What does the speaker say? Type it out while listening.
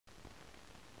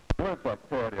Words like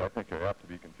parity, I think, are apt to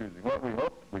be confusing. What we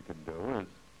hope we can do is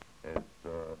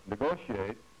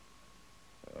negotiate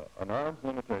an arms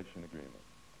limitation agreement,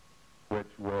 which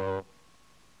will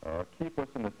keep us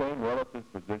in the same relative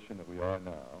position that we are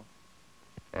now,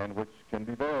 and which can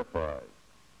be verified.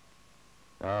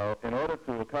 Now, in order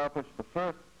to accomplish the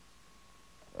first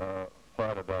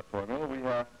part of that formula, we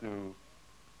have to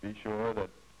be sure that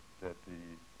the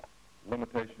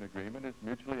limitation agreement is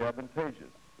mutually advantageous,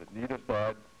 that neither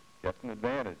side gets an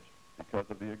advantage because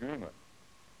of the agreement.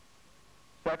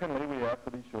 Secondly, we have to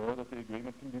be sure that the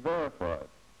agreement can be verified,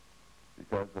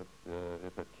 because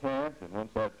if it can't and one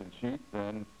side can cheat,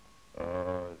 then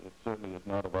it certainly is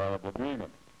not a viable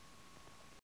agreement.